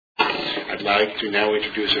I'd like to now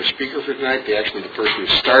introduce our speaker for tonight, the person who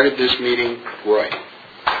started this meeting, Roy. Is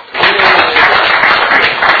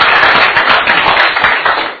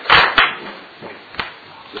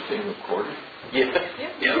the thing recorded? Yeah.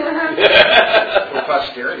 For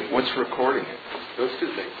posterity. What's recording it? Those two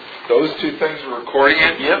things. Those two things are recording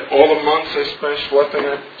it? Yep. All the months I spent schlepping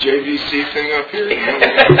that JVC thing up here?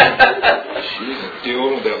 Jeez,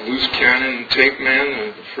 dealing with that loose cannon tape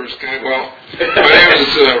man, the first guy. Well, my name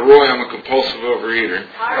is Roy. I'm a compulsive overeater.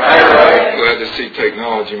 Hi, Roy. Glad to see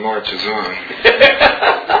technology marches on.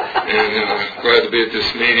 And glad to be at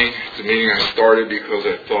this meeting. It's a meeting I started because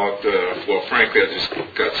I thought, well, frankly, I just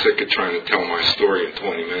got sick of trying to tell my story in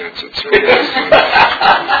 20 minutes. It's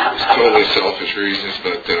totally selfish reasons,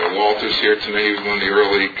 but Walter's here tonight. He was one of the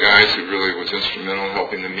early guys who really was instrumental in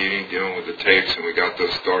helping the meeting, dealing with the tapes, and we got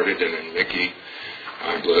those started. And then Mickey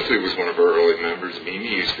Leslie was one of our early members. Mimi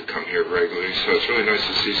used to come here regularly, so it's really nice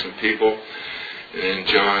to see some people. And then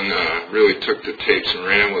John really took the tapes and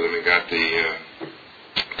ran with them and got the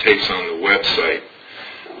tapes on the website,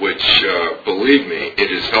 which, believe me,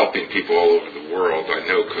 it is helping people all over the world. I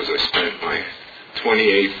know because I spent my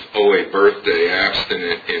 28th OA birthday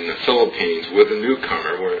abstinent in the Philippines with a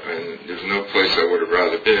newcomer, and there's no place I would have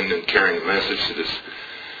rather been than carrying a message to this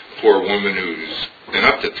poor woman who's been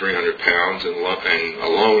up to 300 pounds and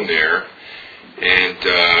alone there. And,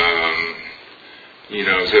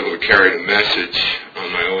 I was able to carry the message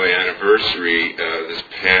on my OA anniversary. This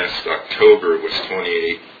past October was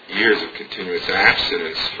 28 years of continuous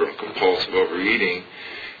abstinence from compulsive overeating.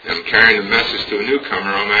 And I'm carrying the message to a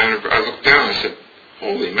newcomer on my anniversary. I looked down and I said,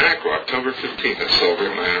 holy mackerel, October 15th, I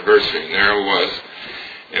celebrate my anniversary. And there I was.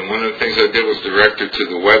 And one of the things I did was direct her to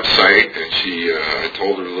the website, and I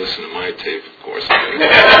told her to listen to my tape, of course. But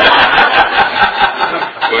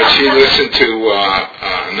she listened to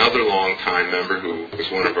another long-time member who was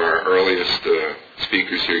one of our earliest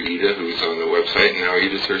speakers here, Ida, who's on the website, and now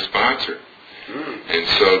Ida's her sponsor. And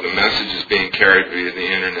so the message is being carried via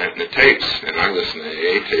the internet and the tapes. And I listen to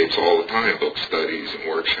AA tapes all the time, book studies and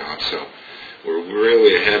workshops. So we're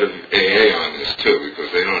really ahead of AA on this, too,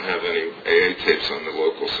 because they don't have any AA tapes on the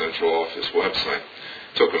local central office website.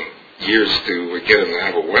 It took them years to get them to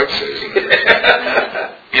have a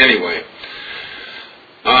website. Anyway,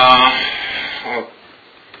 I'll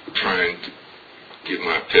try and give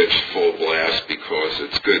my pitch full blast because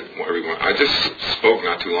it's good. Everyone, I just spoke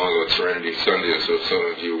not too long ago at Serenity Sunday, so if some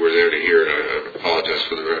of you were there to hear it, I apologize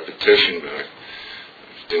for the repetition, but I was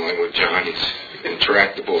dealing with John. He's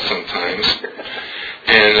intractable sometimes.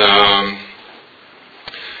 And,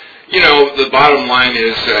 the bottom line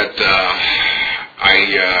is that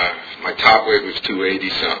my top weight was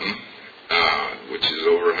 280-something, which is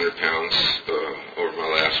over 100 pounds over my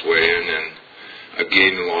last weigh-in, and I've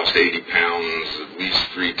gained and lost 80 pounds at least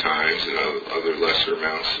 3 times and other lesser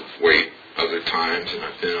amounts of weight other times. And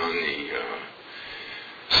I've been on the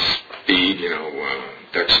speed,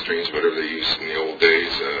 dextrines, whatever they used in the old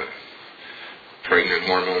days, pregnant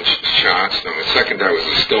hormone shots. Now, my second diet was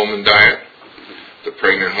the Stillman diet, the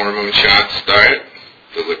pregnant hormone shots diet,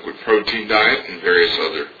 the liquid protein diet, and various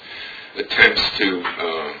other attempts to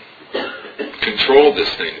control this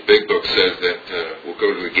thing. The Big Book says that we'll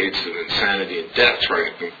go to the gates of insanity and death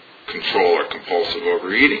trying to control our compulsive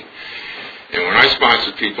overeating. And when I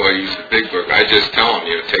sponsor people, I use the Big Book. I just tell them,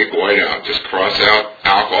 take white out. Just cross out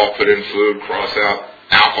alcohol, put in food, cross out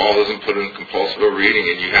alcoholism, put in compulsive overeating,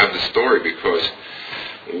 and you have the story, because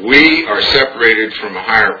we are separated from a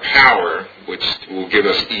higher power, which will give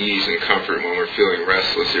us ease and comfort when we're feeling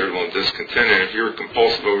restless, irritable, and discontented. And if you're a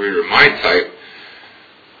compulsive overeater of my type,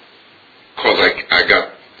 because I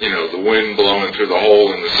got, the wind blowing through the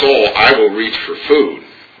hole in the soul, I will reach for food,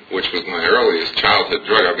 which was my earliest childhood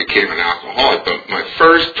drug. I became an alcoholic. But my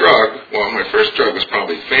first drug was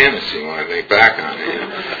probably fantasy when I think back on it.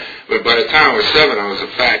 But by the time I was 7, I was a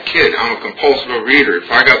fat kid. I'm a compulsive overeater. If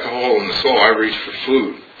I got the hole in the soul, I reached for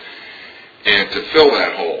food. And to fill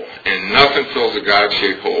that hole. And nothing fills a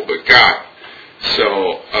God-shaped hole but God.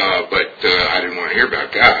 So, but I didn't want to hear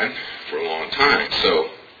about God for a long time. So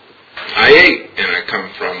I ate, and I come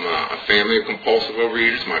from a family of compulsive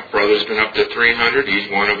overeaters. My brother's been up to 300. He's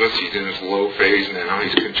one of us. He's in his low phase now.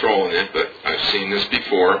 He's controlling it, but I've seen this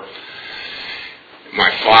before. My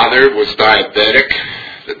father was diabetic.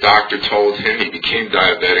 The doctor told him he became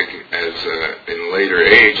diabetic in later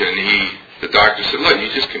age, and the doctor said, look, you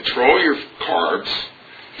just control your carbs,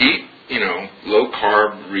 eat, low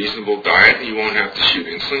carb, reasonable diet, and you won't have to shoot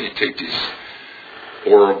insulin. You take these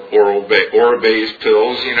Orabase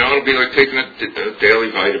pills, it'll be like taking a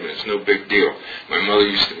daily vitamin. It's no big deal. My mother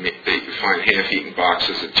used to find half-eaten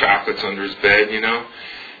boxes of chocolates under his bed,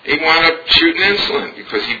 He wound up shooting insulin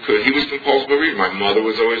because he could. He was compulsive overeater. My mother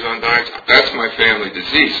was always on diets. That's my family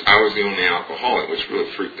disease. I was the only alcoholic, which really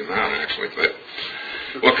freaked him out, actually. But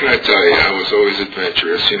what can I tell you? I was always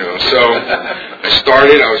adventurous, you know. So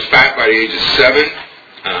I was fat by the age of 7.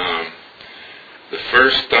 The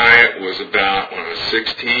first diet was about when I was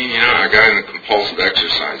 16. You know, I got into compulsive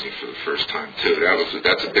exercising for the first time, too.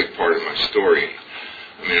 That's a big part of my story.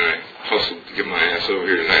 I mean, I hustled to get my ass over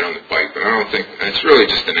here tonight on the bike, but I don't think, it's really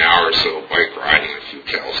just an hour or so of bike riding and a few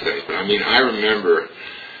calisthenics. But I mean, I remember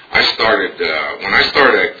when I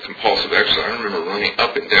started compulsive exercise, I remember running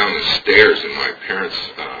up and down the stairs in my parents'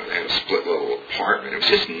 they had a split level apartment. It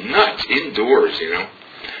was just nuts, indoors, you know.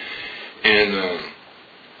 And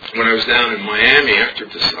when I was down in Miami, after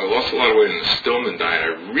I lost a lot of weight in the Stillman diet,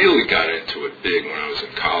 I really got into it big when I was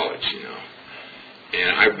in college, you know. And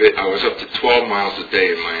I was up to 12 miles a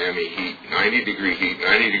day in Miami heat, 90-degree heat,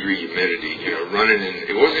 90-degree humidity, you know, running in.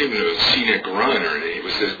 It wasn't even a scenic run or anything.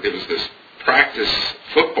 It was this practice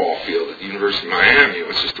football field at the University of Miami. It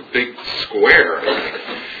was just a big square.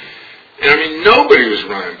 And I mean, nobody was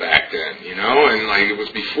running back then, you know, and like it was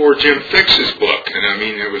before Jim Fixx's book. And I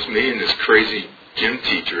mean, it was me and this crazy gym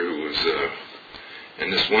teacher who was,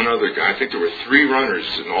 and this one other guy. I think there were 3 runners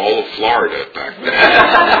in all of Florida back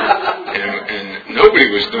then. and nobody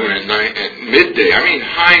was doing it at midday. I mean,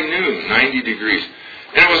 high noon, 90 degrees.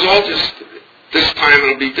 And it was all just, this time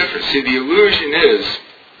it'll be different. See, the illusion is,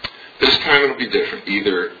 this time it'll be different.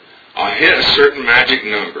 Either I'll hit a certain magic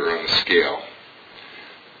number on the scale,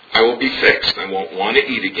 I will be fixed, I won't want to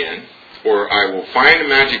eat again, or I will find a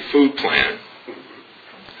magic food plan,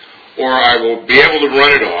 or I will be able to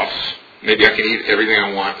run it off. Maybe I can eat everything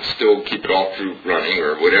I want and still keep it all through running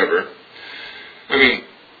or whatever. I mean,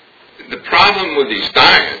 the problem with these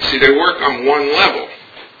diets, see, they work on one level,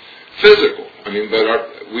 physical. I mean,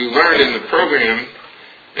 but we learned in the program,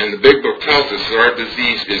 and the big book tells us that our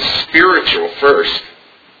disease is spiritual first,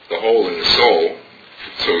 the hole in the soul,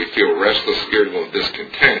 so we feel restless, irritable, and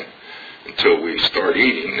discontent until we start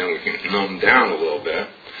eating. Then we can numb down a little bit.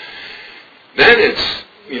 Then it's,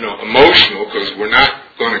 you know, emotional, because we're not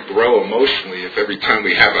going to grow emotionally if every time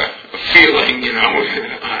we have a feeling, you know,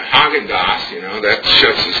 Haagen-Dazs, you know, that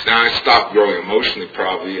shuts us down. I stopped growing emotionally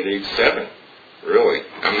probably at age 7, really.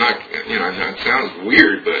 I'm not, you know, it sounds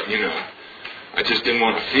weird, but, you know, I just didn't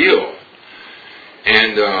want to feel.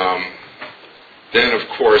 And then, of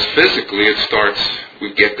course, physically it starts,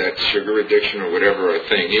 we get that sugar addiction or whatever our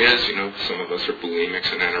thing is. You know, some of us are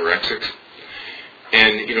bulimics and anorexics.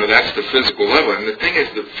 And, you know, that's the physical level. And the thing is,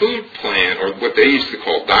 the food plan, or what they used to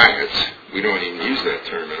call diets, we don't even use that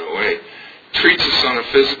term in a way, treats us on a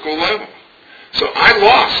physical level. So I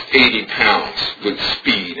lost 80 pounds with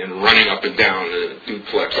speed and running up and down the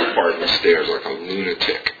duplex apartment stairs like a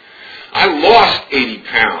lunatic. I lost 80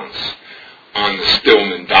 pounds on the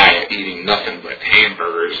Stillman diet, eating nothing but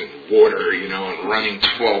hamburgers and water, you know, and running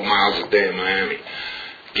 12 miles a day in Miami.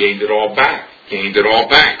 Gained it all back.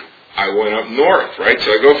 I went up north, right?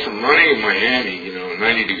 So I go from running in Miami, you know,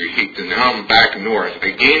 90-degree heat, to now I'm back north.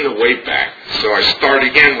 I gain the weight back. So I start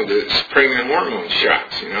again with the pregnant hormone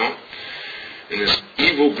shots, you know. And this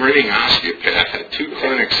evil grinning osteopath had 2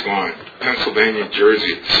 clinics going, Pennsylvania and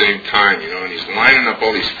Jersey at the same time, you know, and he's lining up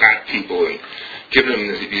all these fat people and giving them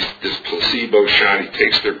this placebo shot. He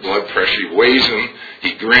takes their blood pressure, he weighs them,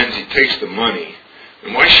 he grins, he takes the money.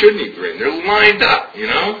 And why shouldn't he grin? They're lined up, you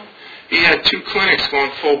know. He had 2 clinics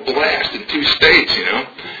going full blast in 2 states, you know.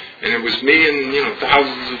 And it was me and, you know,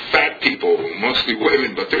 thousands of fat people, mostly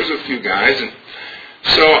women, but there's a few guys. And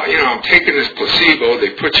so, you know, I'm taking this placebo. They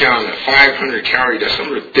put you on a 500 calorie, that's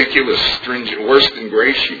some ridiculous, stringent, worse than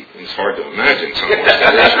gray sheet. It's hard to imagine something worse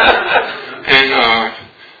than gray sheet.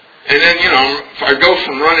 And then, you know, if I go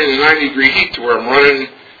from running in 90-degree heat to where I'm running,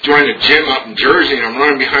 join a gym up in Jersey, and I'm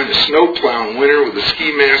running behind a snowplow in winter with a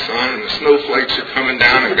ski mask on, and the snowflakes are coming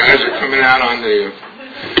down, and guys are coming out on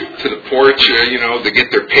to the porch, you know, to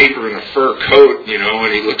get their paper in a fur coat, you know,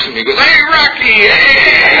 and he looks at me and goes, "Hey, Rocky,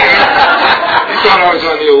 hey!" He thought I was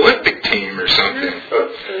on the Olympic team or something.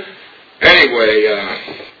 Anyway,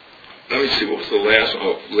 let me see, what was the last one?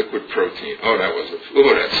 Oh, liquid protein. Oh, that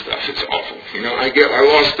stuff, it's awful. You know, I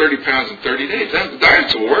lost 30 pounds in 30 days. The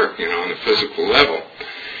diets will work, you know, on a physical level.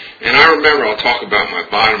 And I remember, I'll talk about my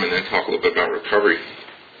bottom and then talk a little bit about recovery.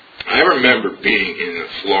 I remember being in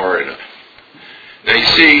Florida. Now, you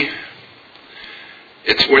see,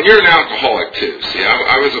 it's when you're an alcoholic, too. See,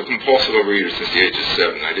 I was a compulsive overeater since the age of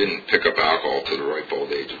 7. I didn't pick up alcohol to the ripe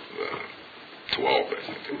old age of 12, I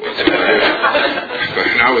think it was.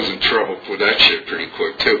 And I was in trouble with that shit pretty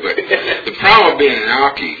quick, too. But the problem with being an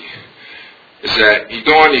alkie is that you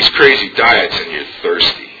go on these crazy diets and you're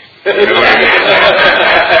thirsty. You know what I mean?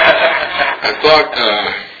 I thought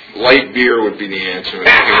light beer would be the answer.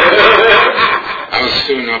 I was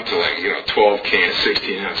soon up to 12 cans,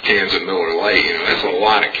 16-ounce cans of Miller Lite. That's a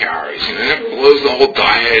lot of calories. That blows the whole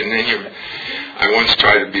diet, and then I once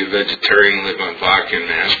tried to be a vegetarian and live on vodka and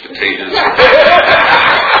mashed potatoes. That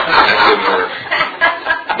didn't work.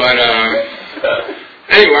 But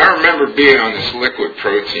anyway, I remember being on this liquid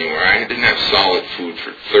protein where I didn't have solid food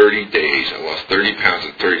for 30 days. I lost 30 pounds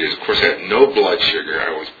in 30 days. Of course, I had no blood sugar.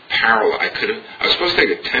 I was paralyzed. I was supposed to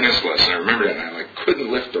take a tennis lesson. I remember that, and I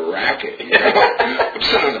couldn't lift a racket. I'm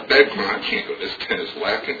sitting on the bed going, I can't go to this tennis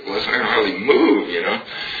lesson. I can hardly move,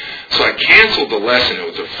 So I canceled the lesson. It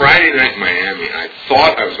was a Friday night in Miami, and I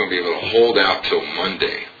thought I was going to be able to hold out till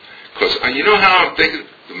Monday. Because you know how I'm thinking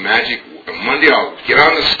the magic, Monday I'll get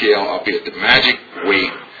on the scale, I'll be at the magic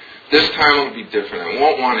weight. This time it'll be different. I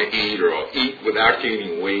won't want to eat, or I'll eat without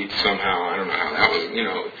gaining weight somehow. I don't know how that was,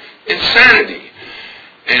 insanity.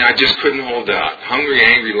 And I just couldn't hold out. Hungry,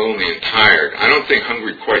 angry, lonely, and tired. I don't think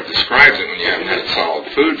hungry quite describes it when you haven't had solid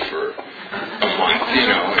food for a month,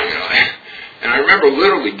 And I remember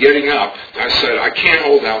literally getting up. I said, I can't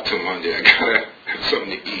hold out till Monday. I gotta have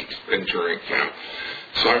something to eat and drink,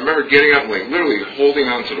 So I remember getting up and literally holding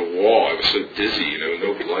onto the wall. I was so dizzy,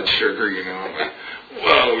 no blood sugar, I'm like,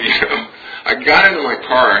 whoa, I got into my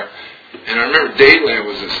car, and I remember Dadeland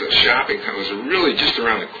was this shopping. It was really just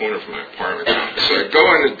around the corner from my apartment. So I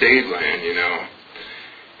go into Dadeland,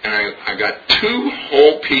 and I got 2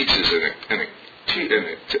 whole pizzas and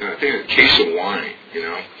I think a case of wine,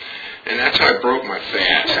 And that's how I broke my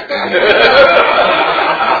fast.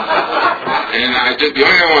 And the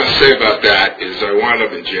only thing I want to say about that is I wound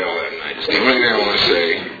up in jail that night. It's the only thing I want to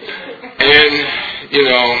say. And,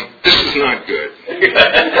 this is not good.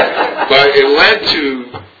 But it led to,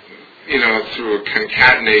 through a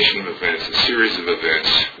concatenation of events, a series of events,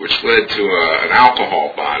 which led to an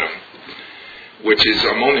alcohol bottom, which is,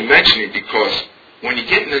 I'm only mentioning because when you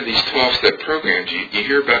get into these 12-step programs, you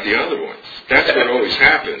hear about the other ones. That's what always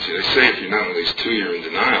happens. They say if you're not at least 2, you're in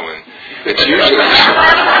denial, and it's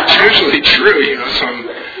usually true. So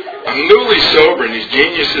I'm newly sober, and these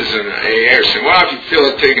geniuses in AA are saying, well, if you feel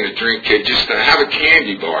like taking a drink, kid, just have a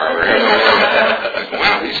candy bar. Or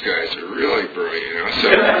wow, these guys are really brilliant. So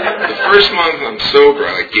the first month I'm sober,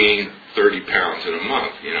 I gained 30 pounds in a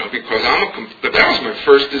month, because but that was my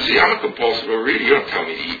first disease. I'm a compulsive overeater. You don't tell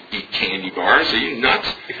me to eat candy bars. Are you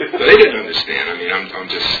nuts? But they didn't understand.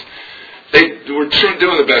 They were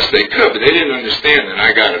doing the best they could, but they didn't understand that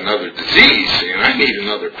I got another disease, and I need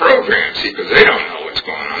another program, because they don't know what's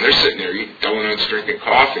going on. They're sitting there eating donuts, drinking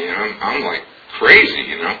coffee, and I'm like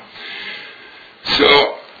crazy,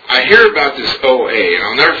 So I hear about this OA, and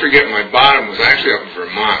I'll never forget my bottom was actually up in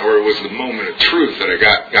Vermont, or it was the moment of truth that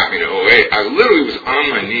got me to OA. I literally was on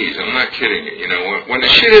my knees. I'm not kidding you. When the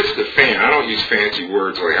shit hits the fan, I don't use fancy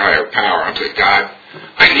words like higher power. I'm saying, God,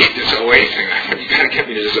 I need this OA thing. You got to get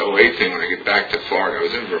me to this OA thing when I get back to Florida. I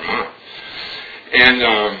was in Vermont. And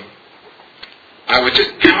I was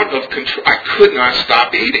just out of control. I could not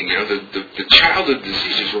stop eating. The childhood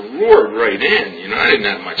diseases roared right in. I didn't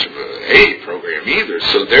have much of an AA program either.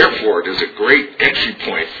 So therefore, there's a great entry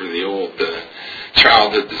point for the old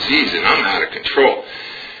childhood disease, and I'm out of control.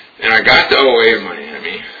 And I got to OA in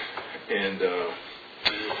Miami, and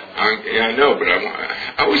I know, but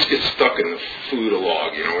I always get stuck in the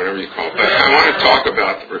food-a-log, whatever you call it. But I want to talk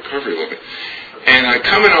about the recovery a little bit. And I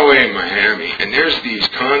come in OA in Miami, and there's these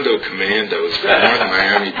condo commandos from North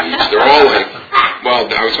Miami Beach. They're all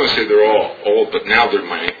I was going to say they're all old, but now they're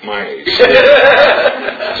my age.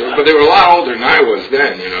 But they were a lot older than I was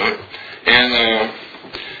then,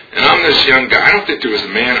 And I'm this young guy. I don't think there was a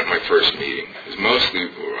man at my first meeting.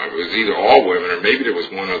 It was either all women, or maybe there was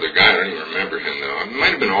one other guy. I don't even remember him, though. It might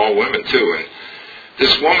have been all women, too. And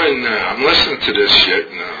this woman, I'm listening to this shit,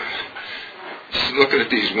 and just looking at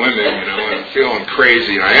these women, and I'm feeling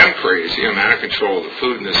crazy, and I am crazy. I'm out of control of the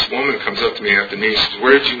food, and this woman comes up to me after me and says,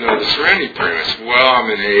 where did you know the Serenity Prayer? And I said, well, I'm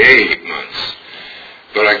in AA 8 months,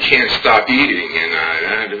 but I can't stop eating,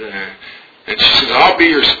 and she says, I'll be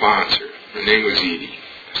your sponsor. Her name was Edie.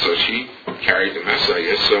 So she carried the mess, I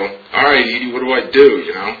guess. So, all right, Edie, what do I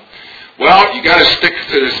do, Well, you got to stick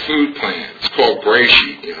to this food plan. It's called Gray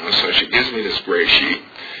Sheet, So she gives me this Gray Sheet.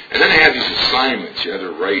 And then they have these assignments. You had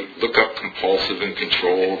to look up compulsive and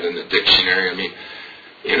controlled in the dictionary.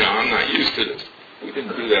 I'm not used to this. We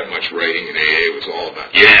didn't do that much writing in AA. It was all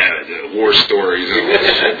about, the war stories and all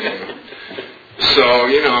that shit. So,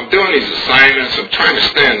 I'm doing these assignments. I'm trying to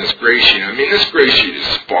stay on this Gray Sheet. This Gray Sheet is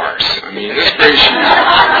sparse. This Gray Sheet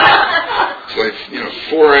is like,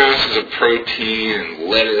 4 ounces of protein and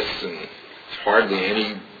lettuce and hardly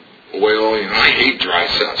any oil. You know, I hate dry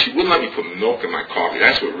salads. She wouldn't let me put milk in my coffee.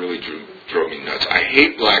 That's what really drove me nuts. I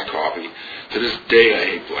hate black coffee. To this day, I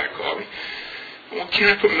hate black coffee. Well, can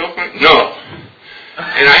I put milk on it? No.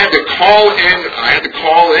 And I had to call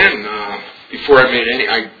in before I made any.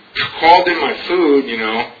 I called in my food. You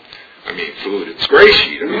know, food. It's gray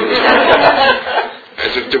sheet.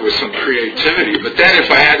 As if there was some creativity. But then if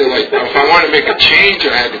I had to if I wanted to make a change,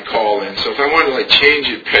 I had to call in. So if I wanted to change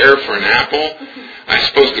a pear for an apple, I was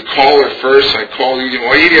supposed to call her first. I called Edie.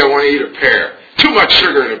 Well, Edie, I want to eat a pear. Too much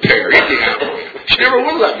sugar in a pear. Eat the apple. She never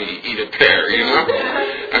would let me eat a pear. You know.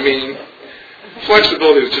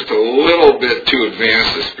 Flexibility was just a little bit too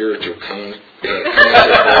advanced. The spiritual concept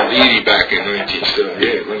of Edie back in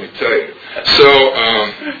 1978. Let me tell you. So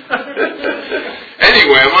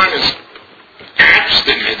anyway, I'm on this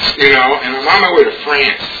abstinence, and I'm on my way to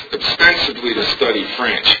France, ostensibly to study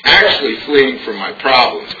French, actually fleeing from my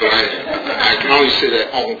problems, but I can only say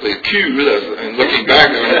that en vécu, and looking back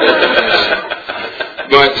on it.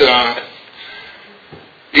 But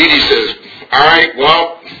Edie says, all right,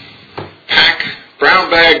 well, pack brown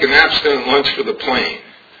bag and abstinent lunch for the plane.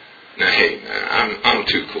 Now, hey, I'm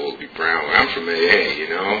too cool to be brown. I'm from AA,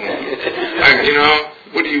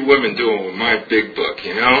 what are you women doing with my big book,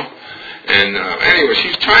 And anyway,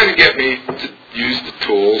 she's trying to get me to use the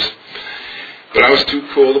tools, but I was too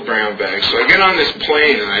cool to brown bag. So I get on this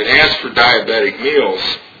plane, and I'd ask for diabetic meals,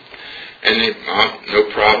 and they, no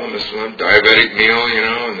problem, this one, diabetic meal,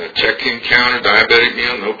 and the check-in counter, diabetic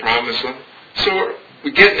meal, no problem, this one. So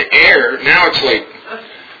we get in the air. Now it's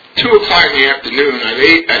 2 o'clock in the afternoon. I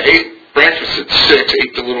ate breakfast at 6.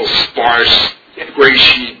 Ate the little sparse gray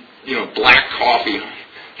sheet, black coffee.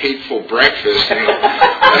 Hateful breakfast.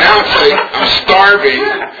 Now it's I'm starving.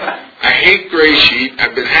 I hate gray sheet.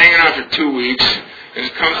 I've been hanging out for 2 weeks, and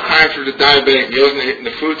it comes time for the diabetic meals, and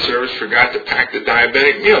the food service forgot to pack the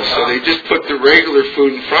diabetic meals, so they just put the regular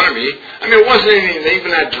food in front of me. It wasn't anything even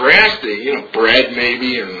that drastic. Bread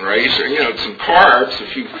maybe and rice, or some carbs.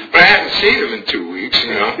 But I hadn't seen them in 2 weeks.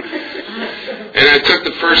 And I took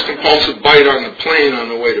the first compulsive bite on the plane on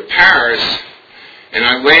the way to Paris, and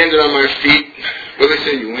I landed on my feet. What did I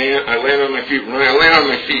say? I land on my feet running. I land on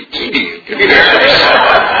my feet eating in Paris.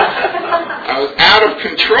 I was out of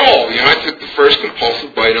control. I took the first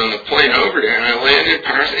compulsive bite on the plane over there, and I landed in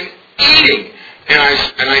Paris and eating. And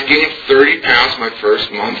I gained 30 pounds my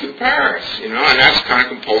first month in Paris. And that's the kind of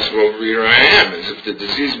compulsive overeater I am. As if the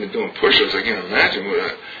disease has been doing push-ups, I can't imagine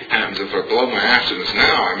what happens if I blow my abstinence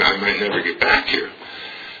now. I might never get back here.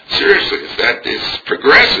 Seriously, it's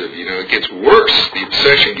progressive. It gets worse. The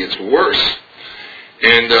obsession gets worse.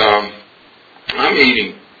 And I'm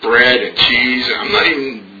eating bread and cheese. I'm not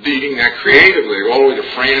even eating that creatively. I go all the way to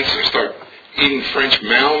France and start eating French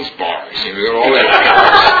Mounds bars. Go all the way to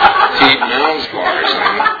Paris to eat Mounds bars.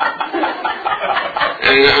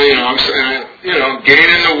 And I'm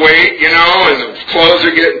gaining the weight, and the clothes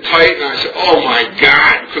are getting tight. And I say, oh my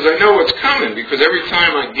God, because I know what's coming. Because every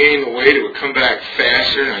time I gain the weight, it would come back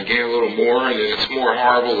faster, and I gain a little more, and then it's more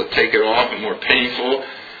horrible to take it off and more painful.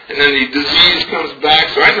 And then the disease comes back,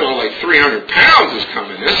 so I know 300 pounds is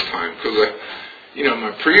coming this time, because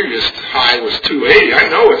my previous high was 280. I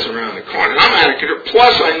know it's around the corner. And I'm out of control.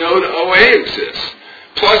 Plus, I know the OA exists.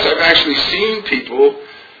 Plus, I've actually seen people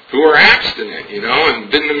who are abstinent,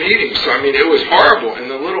 and been to meetings. So, it was horrible.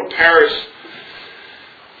 And the little Paris,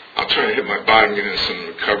 I'll try to hit my bottom, get into some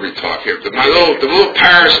recovery talk here. But the little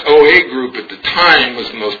Paris OA group at the time was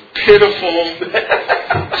the most pitiful,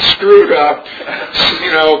 screwed up.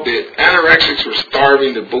 The anorexics were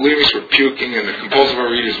starving, the bulimics were puking, and the compulsive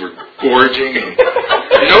overeaters were gorging, and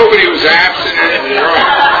nobody was abstinent. And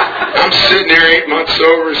I'm sitting there 8 months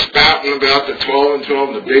sober, spouting about the 12 and 12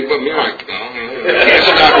 and the big one. I can't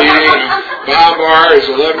stop eating. Bob R. is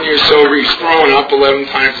 11 years sober. He's throwing up 11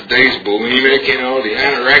 times a day. He's bulimic, The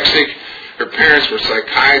anorexic, her parents were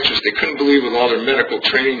psychiatrists. They couldn't believe with all their medical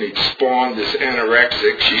training they'd spawned this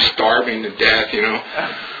anorexic. She's starving to death,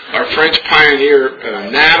 Our French pioneer,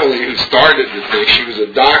 Natalie, who started the thing, she was a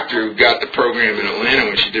doctor who got the program in Atlanta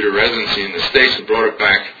when she did her residency in the States and brought it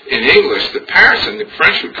back in English to Paris. And the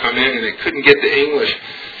French would come in and they couldn't get the English.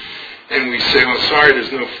 And we'd say, well, sorry,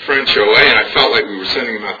 there's no French OA. And I felt like we were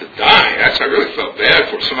sending them out to die. I really felt bad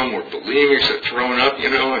for some of them were bulimics, had thrown up,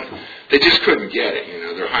 and they just couldn't get it.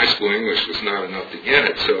 Their high school English was not enough to get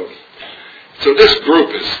it. So this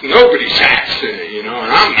group nobody's abstinent, and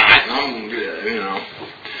I'm not, and I'm,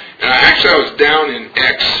 And I was down in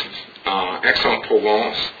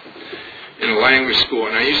Aix-en-Provence in a language school,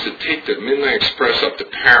 and I used to take the Midnight Express up to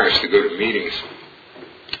Paris to go to meetings.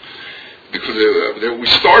 because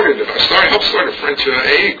I helped start a French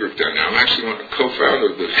AA group down there. I'm actually a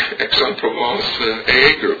co-founder of the Aix-en-Provence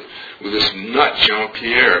AA group with this nut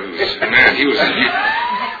Jean-Pierre.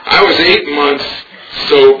 I was 8 months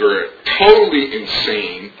sober, totally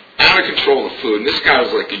insane, out of control of food, and this guy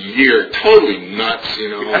was like a year, totally nuts,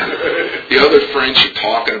 The other French are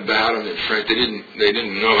talking about him in French. They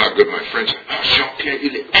didn't know how good my French was. Oh, Jean-Pierre,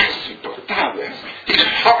 il est insupportable. He's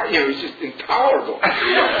hard, he's just intolerable.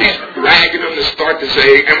 He's ragging him to start this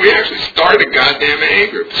AA, and we actually started a goddamn AA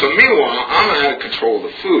group. So meanwhile, I'm out of control of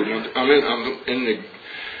the food. I'm in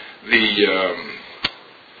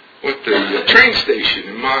the train station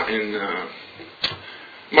in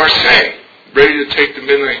Marseille, ready to take the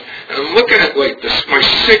midnight, and I'm looking at like my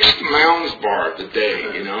 6th Mounds bar of the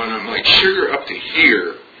day, and I'm like sugar up to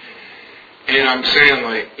here, and I'm saying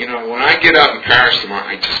like, when I get out in Paris tomorrow,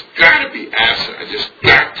 I just gotta be abstinent. I just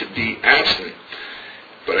got to be abstinent.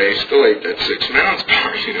 But I still ate that 6 Mounds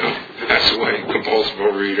bar, That's the way compulsive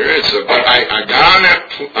overeater is. So, but I got on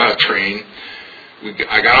that train.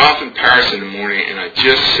 I got off in Paris in the morning, and I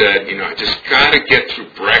just said, I just got to get through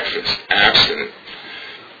breakfast abstinent.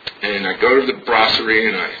 And I go to the brasserie,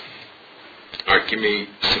 and I give me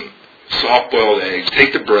some soft-boiled eggs.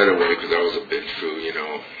 Take the bread away, because that was a big food,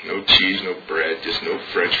 No cheese, no bread, just no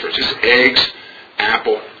French fries. Just eggs,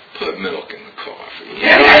 apple, put milk in the coffee.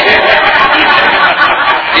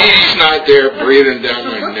 He's not there breathing down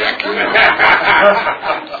my neck,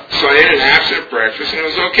 So I ate an abstinent breakfast, and it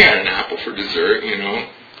was okay. I had an apple for dessert, and,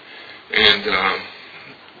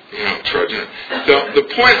 trudging. The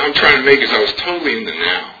point I'm trying to make is I was totally in the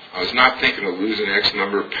now. I was not thinking of losing X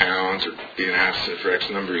number of pounds or being abstinent for X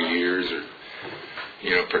number of years or,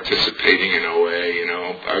 participating in OA,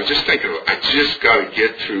 I was just thinking, I just got to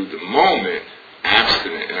get through the moment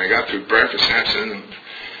abstinent. And I got through breakfast abstinent and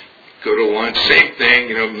go to lunch, same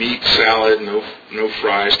thing, meat, salad, no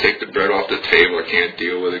fries, take the bread off the table, I can't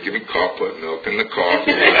deal with it, give me coffee, put milk in the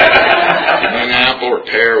coffee, an apple or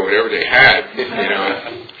pear or whatever they had,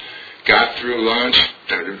 got through lunch,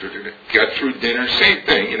 got through dinner, same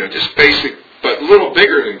thing, just basic, but a little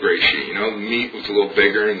bigger than Gray Sheet, the meat was a little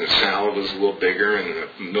bigger and the salad was a little bigger and the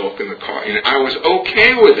milk and the coffee, I was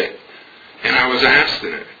okay with it, and I was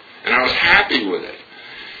abstinent, and I was happy with it.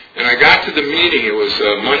 And I got to the meeting, it was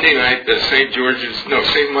Monday night at St.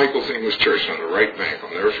 Michael's English Church on the right bank,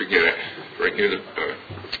 I'll never forget it, right near the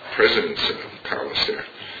President's Palace there.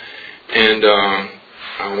 And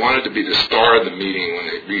I wanted to be the star of the meeting when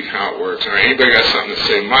they read how it works. And anybody got something to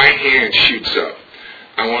say, my hand shoots up.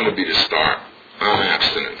 I want to be the star. I'm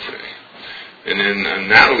abstinent today. And then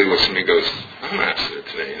Natalie looks at me and goes, I'm abstinent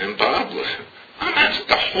today. And then Bob looks, I'm abstinent.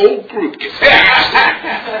 The whole group gets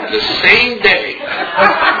abstinent the same day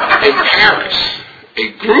in Paris. A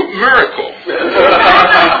group miracle.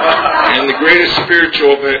 And the greatest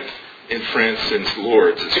spiritual event in France since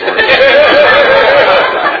Lourdes, as far as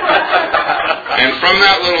and from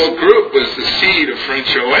that little group was the seed of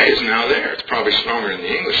French OA is now there. It's probably stronger than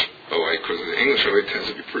the English OA because the English OA tends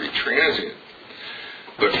to be pretty transient.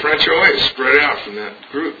 But French OA is spread out from that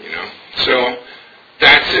group, So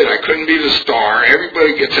that's it. I couldn't be the star.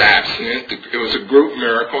 Everybody gets abstinent. It was a group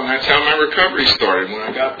miracle, and that's how my recovery started. When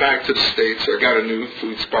I got back to the States, I got a new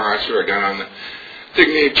food sponsor. I got on the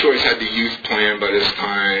Dignity of Choice, had the youth plan by this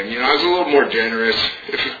time. I was a little more generous.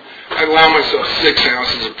 I allowed myself 6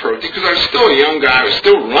 ounces of protein because I was still a young guy. I was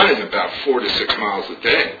still running about 4 to 6 miles a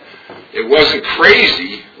day. It wasn't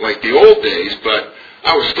crazy like the old days, but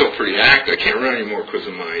I was still pretty active. I can't run anymore because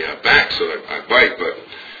of my back, so I bike, but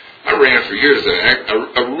I ran for years.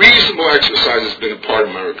 A reasonable exercise has been a part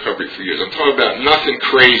of my recovery for years. I'm talking about nothing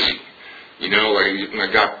crazy. I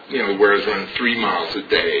got, where I was running 3 miles a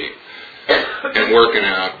day and working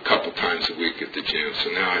out a couple times a week at the gym.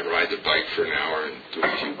 So now I ride the bike for an hour and do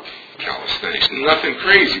a few calisthenics. Nothing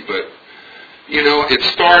crazy, but, it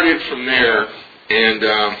started from there, and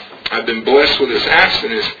I've been blessed with this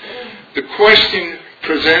abstinence. The question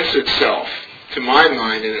presents itself to my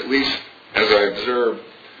mind, and at least as I observe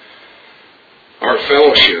our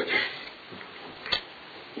fellowship,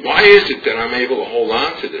 why is it that I'm able to hold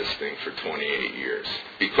on to this thing for 28 years?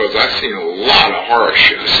 Because I've seen a lot of horror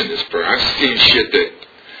shows in this program. I've seen shit that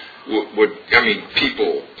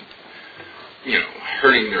people,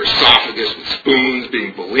 hurting their esophagus with spoons,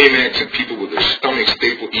 being bulimics, and people with their stomach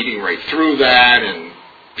stapled eating right through that, and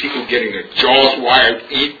people getting their jaws wired,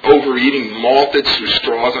 overeating malted through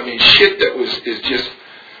straws. Shit that is just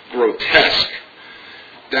grotesque.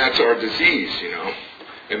 That's our disease,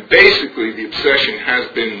 And basically, the obsession has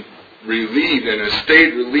been relieved and has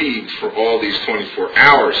stayed relieved for all these 24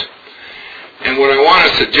 hours. And what I want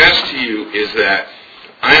to suggest to you is that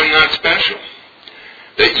I am not special.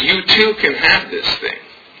 That you too can have this thing,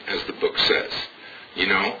 as the book says. You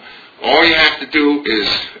know, all you have to do is,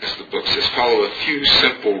 as the book says, follow a few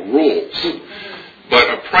simple rules. But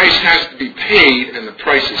a price has to be paid, and the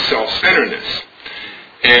price is self-centeredness.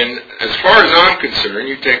 And as far as I'm concerned,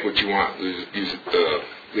 you take what you want,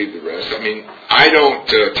 leave the rest. I mean, I don't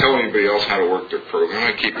tell anybody else how to work their program.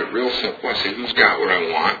 I keep it real simple. I say, who's got what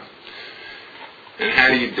I want? And how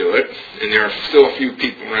do you do it? And there are still a few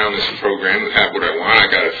people around this program who have what I want. I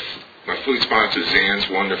got my food sponsor, Zan's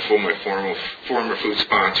wonderful. My former food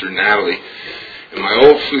sponsor, Natalie. And my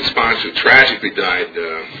old food sponsor tragically died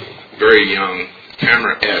very young,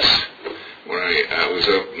 Tamara S., when I was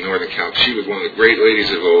up in Northern California. She was one of the great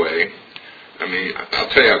ladies of OA. I mean, I'll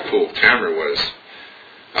tell you how cool Tamara was.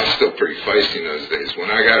 I was still pretty feisty in those days.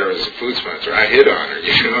 When I got her as a food sponsor, I hit on her,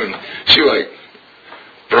 you know, and she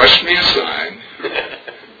brushed me aside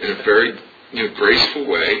in a very, graceful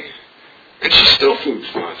way, and she still food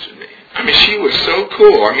sponsored me. I mean, she was so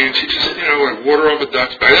cool. I mean, she just, like water off a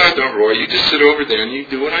duck's back. No, don't, Roy, you just sit over there and you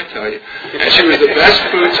do what I tell you. And she was the best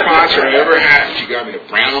food sponsor I ever had. She got me a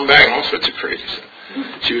brown bag and all sorts of crazy stuff.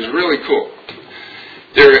 She was really cool.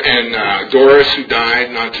 And Doris, who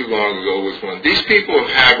died not too long ago, was one. These people have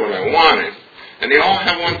had what I wanted, and they all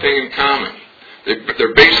have one thing in common.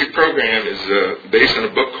 Their basic program is based on a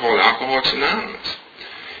book called Alcoholics Anonymous.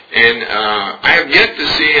 And I have yet to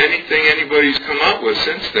see anything anybody's come up with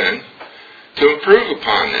since then to improve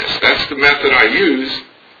upon this. That's the method I use.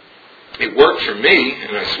 It worked for me,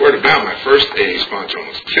 and I swear to God, my first AA sponsor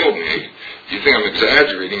almost killed me. If you think I'm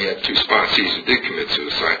exaggerating, he had 2 sponsees who did commit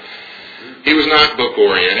suicide. He was not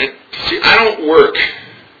book-oriented. See, I don't work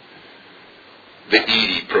the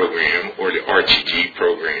Edie program or the Archie G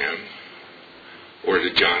program or the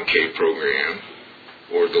John K program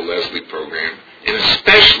or the Leslie program. And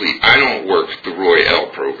especially, I don't work the Roy L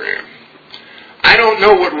program. I don't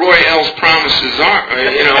know what Roy L's promises are.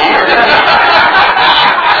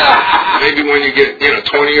 Maybe when you get,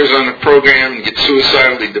 20 years on the program and get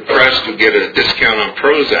suicidally depressed, you'll get a discount on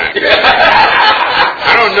Prozac.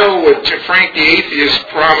 I don't know what Frank the Atheist's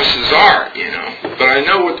promises are, but I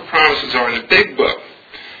know what the promises are in the Big Book.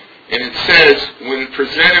 And it says, when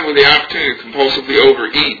presented with the opportunity to compulsively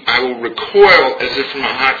overeat, I will recoil as if from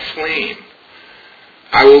a hot flame.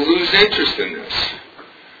 I will lose interest in this.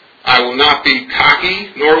 I will not be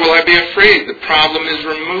cocky, nor will I be afraid. The problem is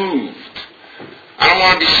removed. I don't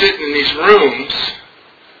want to be sitting in these rooms,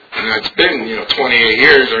 and it's been, 28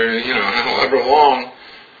 years or, however long,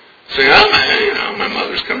 saying, my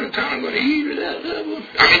mother's coming to town, I'm going to eat or that.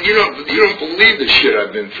 I mean, you don't believe the shit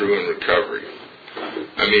I've been through in recovery.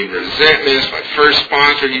 I mean, resentments, my first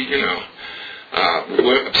sponsor,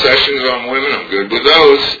 obsessions on women, I'm good with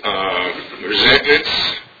those. Resentments,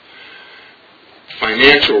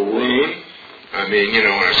 financial ruin. I mean, when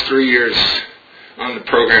I was 3 years on the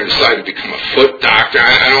program, decided to become a foot doctor.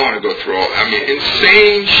 I don't want to go through all that. I mean,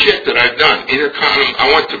 insane shit that I've done.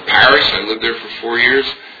 I went to Paris. I lived there for 4 years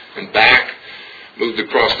and back. Moved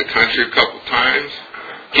across the country a couple times.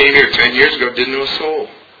 Came here 10 years ago, didn't know a soul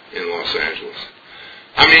in Los Angeles.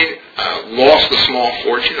 I mean, lost a small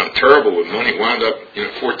fortune. I'm terrible with money. Wound up,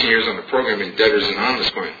 14 years on the program in Debtors Anonymous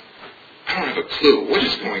going, I don't have a clue. What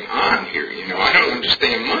is going on here? I don't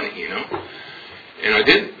understand money, And I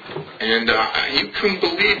didn't. And you couldn't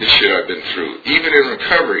believe the shit I've been through, even in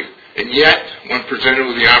recovery. And yet, when presented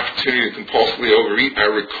with the opportunity to compulsively overeat, I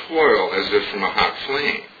recoil as if from a hot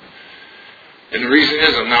flame. And the reason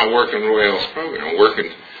is I'm not working Roy L's program. I'm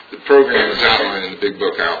working the program is outlined in the Big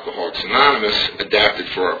Book, Alcoholics Anonymous, adapted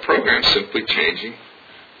for our program, simply changing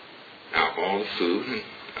alcohol to food and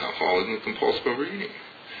alcoholism to compulsive overeating.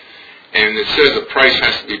 And it says a price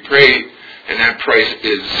has to be paid, and that price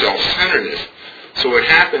is self-centeredness. So what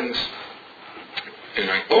happens, and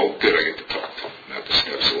good, I get to talk about the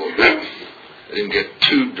steps a little bit. I didn't get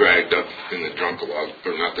too dragged up in the drunk-a-log,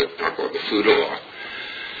 or not the drunk-a-log, the food-a-log.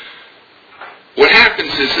 What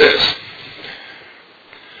happens is this.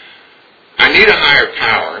 I need a higher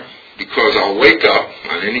power because I'll wake up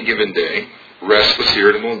on any given day, restless,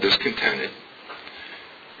 irritable, and discontented.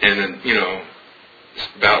 And then,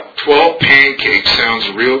 about 12 pancakes sounds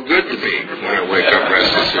real good to me when I wake up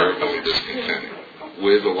restless, irritable, and discontented.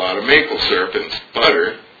 With a lot of maple syrup and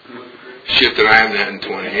butter, shit that I haven't had in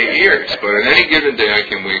 28 years. But on any given day, I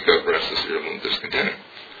can wake up restless, irritable, and discontented.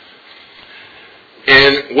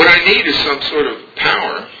 And what I need is some sort of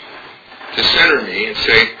power to center me and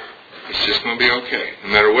say, it's just going to be okay. No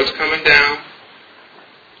matter what's coming down,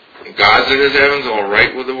 God's in His heavens, all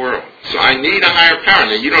right with the world. So I need a higher power.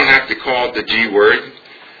 Now, you don't have to call it the G word.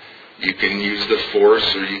 You can use the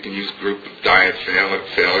force, or you can use group of diet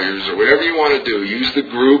failures, or whatever you want to do. Use the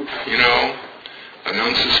group, an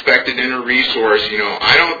unsuspected inner resource.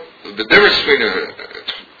 The difference between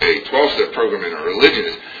a 12-step program and a religion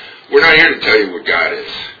is we're not here to tell you what God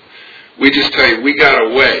is. We just tell you we got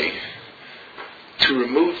a way to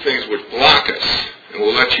remove things which block us, and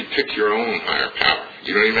we'll let you pick your own higher power.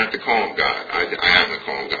 You don't even have to call him God. I happen to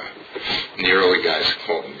call him God. And the early guys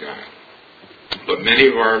called him God. But many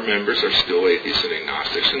of our members are still atheists and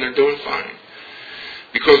agnostics, and they're doing fine.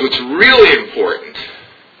 Because what's really important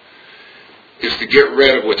is to get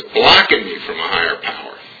rid of what's blocking me from a higher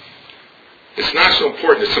power. It's not so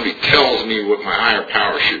important that somebody tells me what my higher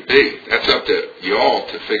power should be. That's up to y'all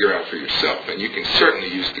to figure out for yourself. And you can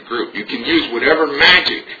certainly use the group. You can use whatever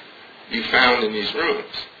magic you found in these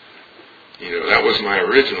rooms. That was my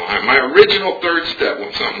original. My original third step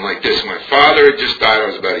was something like this. My father had just died. I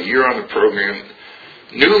was about a year on the program.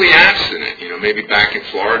 Newly abstinent, maybe back in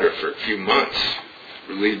Florida for a few months,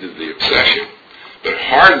 relieved of the obsession. But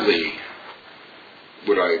hardly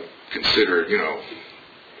would I consider,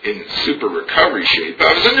 in super recovery shape.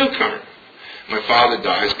 I was a newcomer. My father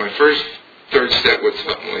dies. My first third step was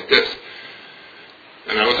something like this.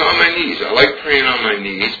 And I was on my knees. I like praying on my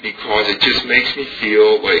knees because it just makes me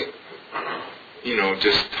feel like,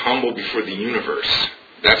 just humble before the universe.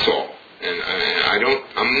 That's all. And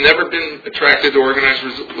I've never been attracted to organized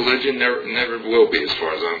religion, never will be as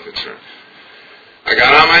far as I'm concerned. I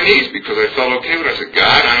got on my knees because I felt okay with it. I said,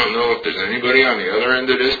 God, I don't know if there's anybody on the other end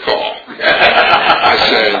of this call. I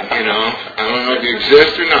said, I don't know if you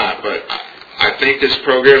exist or not, but I think this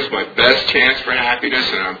program is my best chance for happiness,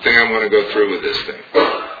 and I think I'm going to go through with this thing.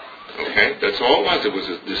 Okay? That's all it was. It was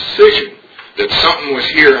a decision that something was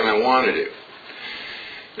here and I wanted it.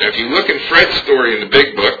 Now, if you look in Fred's story in the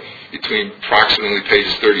Big Book, between approximately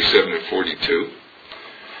pages 37 and 42,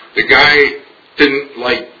 the guy didn't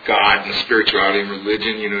like God and spirituality and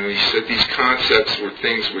religion. He said these concepts were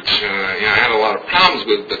things which I had a lot of problems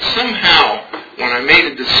with, but somehow when I made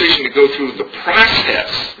a decision to go through the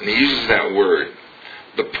process, and he uses that word,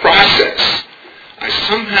 the process, I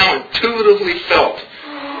somehow intuitively felt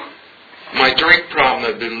my drink problem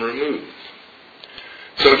had been removed.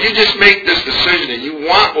 So if you just make this decision and you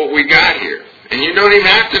want what we got here, and you don't even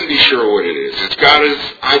have to be sure what it is. It's God as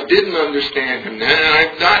I didn't understand him then, and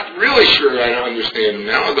I'm not really sure I understand him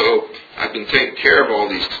now, though I've been taking care of all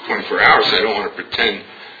these 24 hours, so I don't want to pretend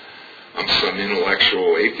I'm some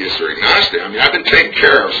intellectual atheist or agnostic. I've been taken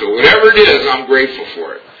care of, so whatever it is, I'm grateful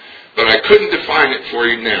for it. But I couldn't define it for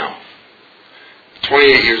you now.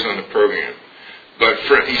 28 years on the program. But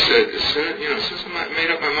he said, since I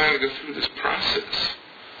made up my mind to go through this process,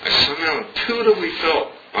 I somehow intuitively felt,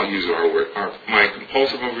 I'll use our word, my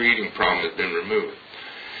compulsive overeating problem has been removed.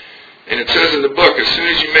 And it says in the book, as soon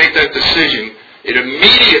as you make that decision, it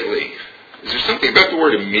immediately, is there something about the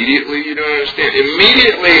word immediately you don't understand?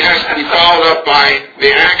 Immediately has to be followed up by the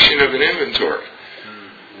action of an inventory.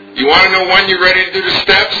 You want to know when you're ready to do the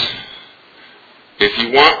steps? If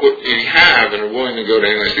you want what you have and are willing to go to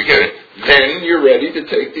any lengths to get it, then you're ready to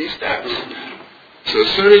take these steps. So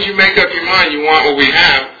as soon as you make up your mind you want what we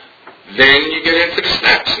have, then you get into the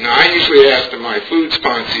steps. Now, I usually ask my food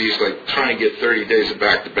sponsees, like, try and get 30 days of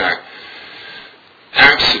back-to-back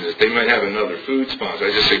abstinence. They might have another food sponsor.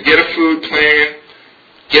 I just say, get a food plan,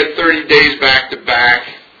 get 30 days back-to-back,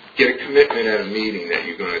 get a commitment at a meeting that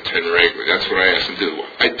you're going to attend regularly. That's what I ask them to do.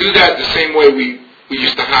 I do that the same way we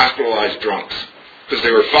used to hospitalize drunks. Because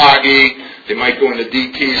they were foggy, they might go into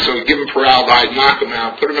DT, so we give them paraldehyde, knock them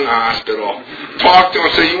out, put them in the hospital, talk to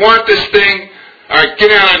them, say, you want this thing? All right, get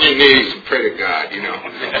down on your knees and pray to God,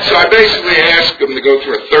 So I basically ask them to go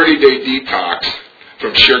through a 30-day detox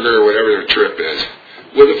from sugar or whatever their trip is,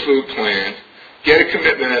 with a food plan, get a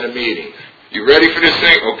commitment at a meeting. You ready for this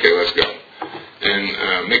thing? Okay, let's go.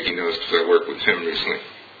 And Mickey knows because I worked with him recently.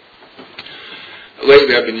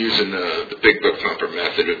 Lately I've been using the Big Book Thumper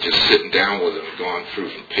method of just sitting down with them and going through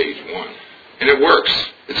from page 1. And it works.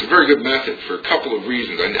 It's a very good method for a couple of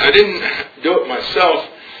reasons. I didn't do it myself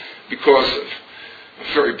because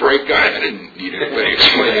I'm a very bright guy. I didn't need anybody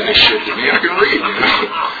explaining this shit to me. I can read,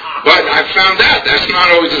 But I found out that's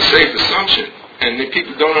not always a safe assumption. And the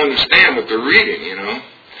people don't understand what they're reading,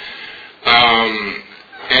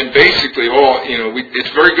 And basically it's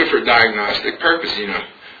very good for diagnostic purpose,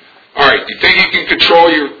 All right, you think you can control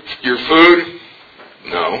your food?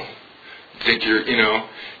 No. You think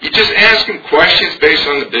you just ask them questions based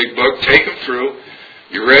on the Big Book, take them through.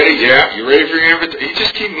 You ready? Yeah. You ready for your inventory? You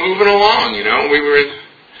just keep moving along, You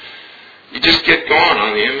just get going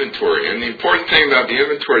on the inventory. And the important thing about the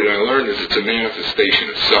inventory that I learned is it's a manifestation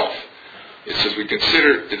of self. It says we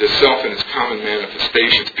consider the self in its common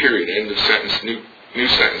manifestations, period, end of sentence, new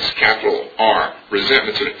sentence, capital R,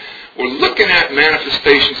 resentments. We're looking at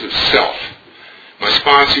manifestations of self. My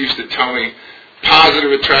sponsor used to tell me,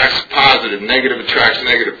 positive attracts positive, negative attracts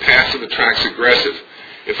negative, passive attracts aggressive.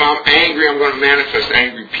 If I'm angry, I'm going to manifest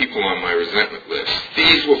angry people on my resentment list.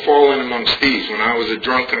 Thieves will fall in amongst thieves. When I was a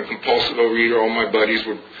drunk and a compulsive overeater, all my buddies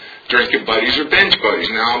were drinking buddies or binge buddies.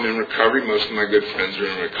 Now I'm in recovery. Most of my good friends are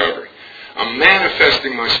in recovery. I'm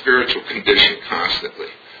manifesting my spiritual condition constantly.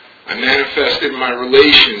 I manifest in my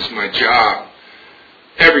relations, my job,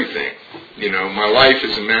 everything. My life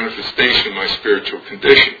is a manifestation of my spiritual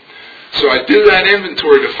condition. So I do that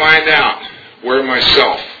inventory to find out where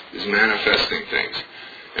myself is manifesting things.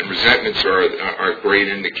 And resentments are a great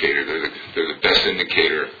indicator. They're the best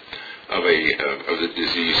indicator of the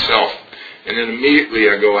diseased self. And then immediately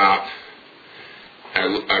I go out,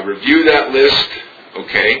 I review that list,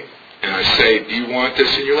 okay, and I say, do you want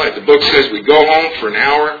this in your life? The book says we go home for an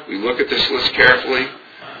hour, we look at this list carefully,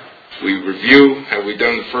 we review, have we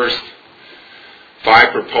done the first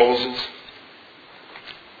 5 proposals?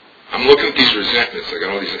 I'm looking at these resentments. I got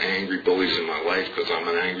all these angry bullies in my life because I'm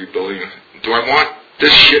an angry bully. Do I want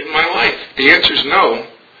this shit in my life? The answer is no.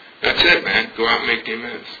 That's it, man. Go out and make the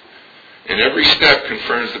amends. And every step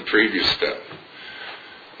confirms the previous step.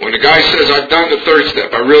 When the guy says, I've done the 3rd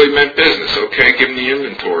step, I really meant business. Okay, give him the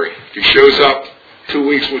inventory. If he shows up 2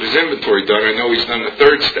 weeks with his inventory done, I know he's done the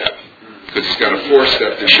 3rd step because he's got a 4th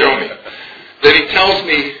step to show me. Then he tells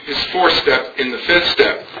me his 4th step in the 5th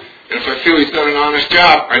step. And if I feel he's done an honest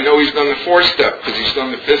job, I know he's done the 4th step because he's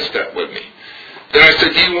done the 5th step with me. Then I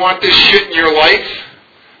said, do you want this shit in your life?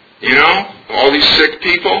 All these sick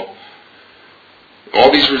people? All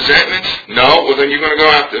these resentments? No? Well, then you're going to go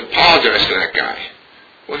out to apologize to that guy.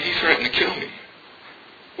 Well, he threatened to kill me.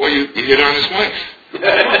 Well, you hit on his wife. We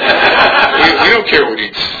don't care what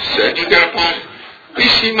he said. You got to apologize. At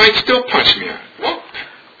least he might still punch me out. Well,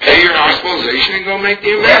 pay your hospitalization and go make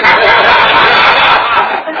the amends.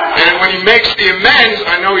 And when he makes the amends,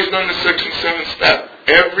 I know he's done the 6th and 7th step.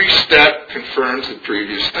 Every step confirms the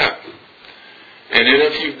previous step. And then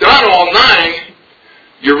if you've done all 9,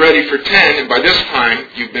 you're ready for 10, and by this time,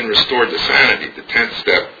 you've been restored to sanity. The 10th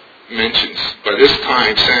step mentions, by this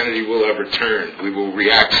time, sanity will have returned. We will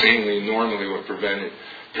react sanely, normally when presented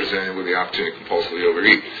with the opportunity to compulsively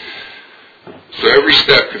overeat. So every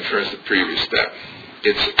step confirms the previous step.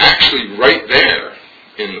 It's actually right there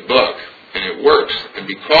in the book, and it works. And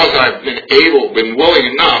because I've been willing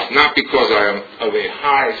enough, not because I am of a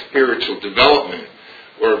high spiritual development,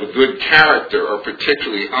 or of a good character, or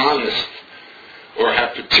particularly honest, or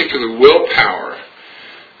have particular willpower.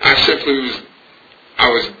 I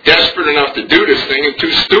was desperate enough to do this thing and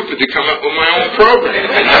too stupid to come up with my own program.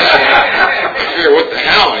 I figured, what the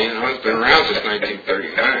hell, it's been around since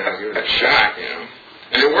 1939, I'll give it a shot,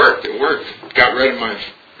 And it worked. Got rid of my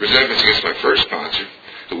resentments against my first sponsor,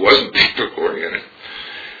 who wasn't big oriented.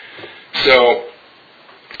 So,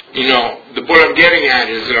 what I'm getting at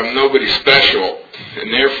is that I'm nobody special,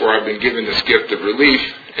 and therefore I've been given this gift of relief,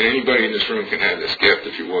 and anybody in this room can have this gift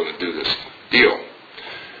if you're willing to do this deal.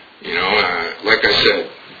 Like I said,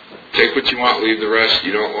 take what you want, leave the rest.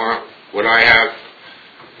 You don't want what I have,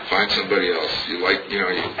 find somebody else. You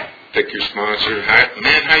pick your sponsor. How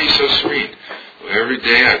are you so sweet? Well, every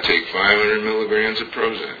day I take 500 milligrams of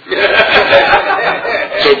Prozac.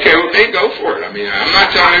 It's okay with me, go for it. I'm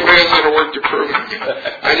not telling anybody else how to work their program.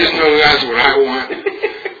 I just know that's what I want.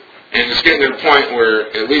 And it's getting to the point where,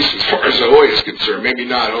 at least as far as OA is concerned, maybe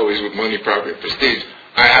not always with money, property, and prestige,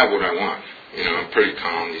 I have what I want. I'm pretty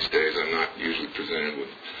calm these days. I'm not usually presented with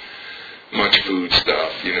much food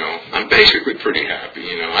stuff, I'm basically pretty happy,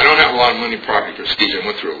 I don't have a lot of money, property, prestige. I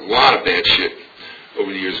went through a lot of bad shit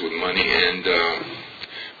over the years with money, and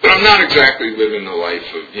but I'm not exactly living the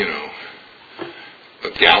life of, a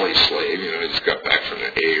galley slave, I just got back from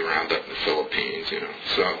the A roundup in the Philippines,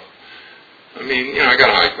 so, I got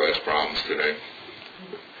high-class problems today.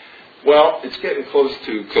 Well, it's getting close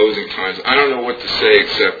to closing times. I don't know what to say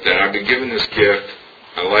except that I've been given this gift.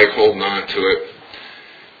 I like holding on to it.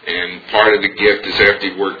 And part of the gift is after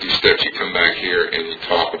you work these steps, you come back here and you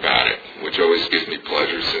talk about it, which always gives me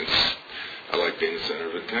pleasure since I like being the center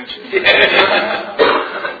of attention.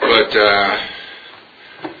 But,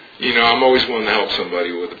 I'm always willing to help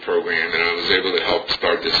somebody with a program, and I was able to help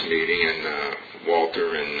start this meeting, and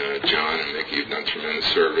Walter and John and Mickey have done tremendous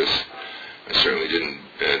service. I certainly didn't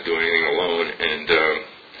do anything alone, and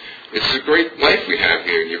it's a great life we have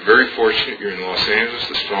here. You're very fortunate. You're in Los Angeles,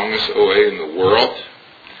 the strongest OA in the world,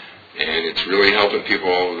 and it's really helping people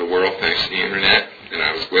all over the world thanks to the internet. And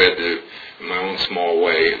I was glad to, in my own own small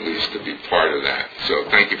way, at least, to be part of that. So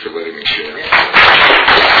thank you for letting me share.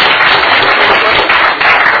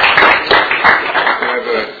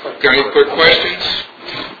 Got any quick questions?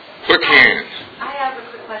 Quick hand. I have a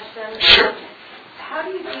quick question. Sure. How do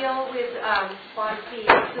you deal with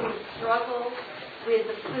sponsees who struggle with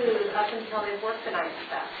the food up until they work the night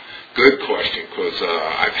stuff? Good question, because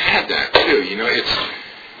I've had that too. It's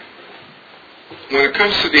when it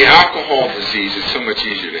comes to the alcohol disease, it's so much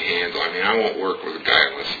easier to handle. I mean, I won't work with a guy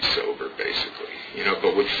unless he's sober, basically.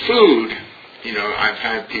 But with food, I've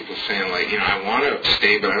had people saying like, I want to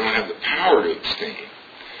abstain, but I don't have the power to abstain.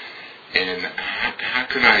 And how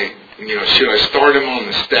can I, should I start him on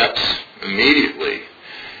the steps immediately?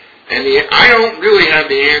 And I don't really have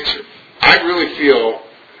the answer. I really feel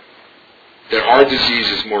that our disease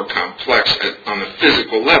is more complex on the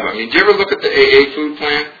physical level. I mean, do you ever look at the AA food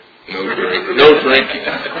plan? No drinking. No drinking.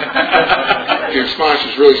 Your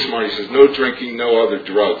sponsor's really smart. He says, no drinking, no other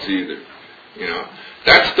drugs either.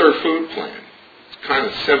 That's their food plan. It's kind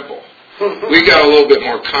of simple. We got a little bit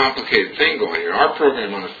more complicated thing going here. Our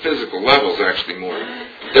program on a physical level is actually more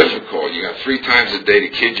difficult. You got 3 times a day to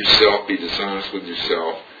kid yourself, be dishonest with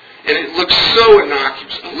yourself. And it looks so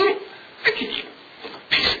innocuous. I can eat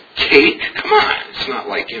a piece of cake. Come on. It's not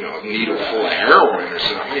like, a needle full of heroin or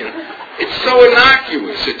something. It's so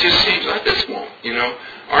innocuous. It just seems like this won't.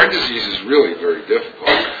 Our disease is really very difficult.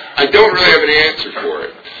 I don't really have an answer for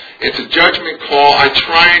it. It's a judgment call. I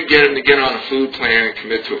try and get them to get on a food plan and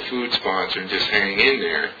commit to a food sponsor and just hang in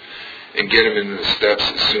there and get them into the steps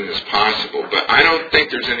as soon as possible. But I don't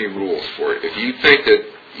think there's any rules for it. If you think that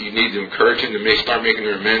you need to encourage them to start making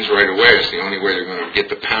their amends right away, it's the only way they're going to get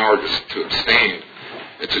the power to abstain.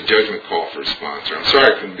 It's a judgment call for a sponsor. I'm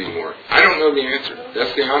sorry I couldn't be more. I don't know the answer.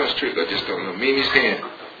 That's the honest truth. I just don't know. Mimi's hand.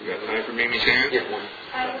 You got time for Mimi's hand? I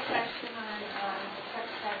have a question on step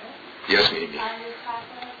 7. Yes, Mimi. Your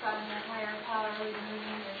process on the higher power removing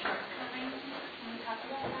your shortcomings. Can you talk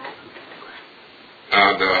about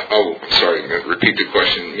that? Sorry. Repeat the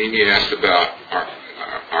question. Mimi asked about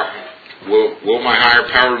will my higher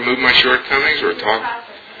power remove my shortcomings or talk?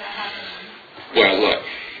 Well, look.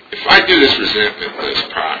 If I do this resentment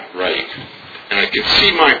list right, and I can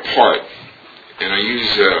see my part, and I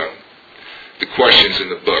use the questions in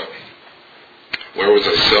the book, where was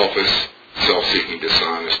I selfish, self-seeking,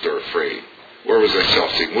 dishonest, or afraid? Where was I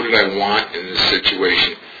self-seeking? What did I want in this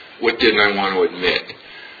situation? What didn't I want to admit?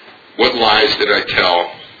 What lies did I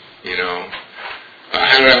tell?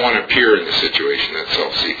 How did I want to appear in the situation? That's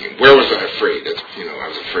self-seeking. Where was I afraid? I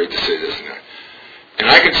was afraid to say this and that. And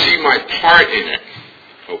I can see my part in it.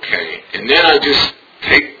 Okay, and then I just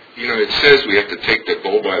take, it says we have to take the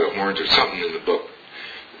bull by the horns or something in the book,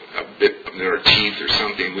 a bit of their teeth or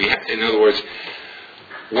something. In other words,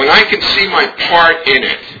 when I can see my part in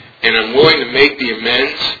it and I'm willing to make the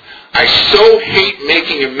amends, I so hate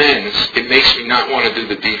making amends, it makes me not want to do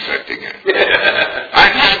the defect again.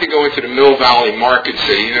 I've had to go into the Mill Valley Market and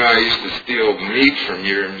say, I used to steal meat from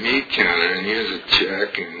your meat counter and here's a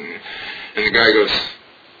check, and the guy goes,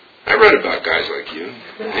 I read about guys like you,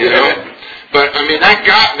 But, that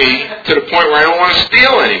got me to the point where I don't want to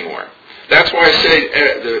steal anymore. That's why I say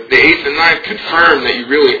the 8th and 9th confirm that you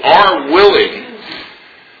really are willing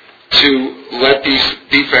to let these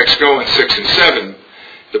defects go in 6 and 7.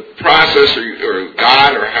 The process or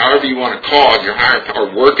God or however you want to call it, your higher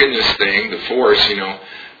power, working this thing, the force,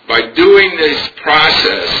 by doing this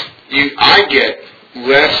process, I get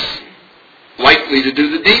less likely to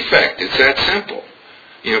do the defect. It's that simple.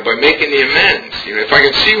 By making the amends. If I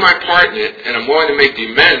can see my part in it and I'm willing to make the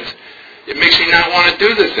amends, it makes me not want to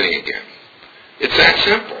do the thing again. It's that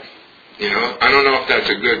simple. I don't know if that's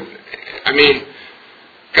a good...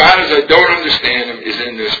 God, as I don't understand Him, is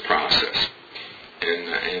in this process.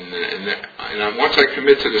 And once I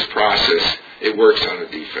commit to this process, it works on the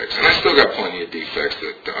defects. And I still got plenty of defects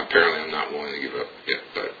that apparently I'm not willing to give up yet.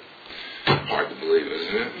 But hard to believe,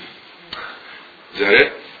 isn't it? Is that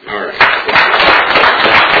it?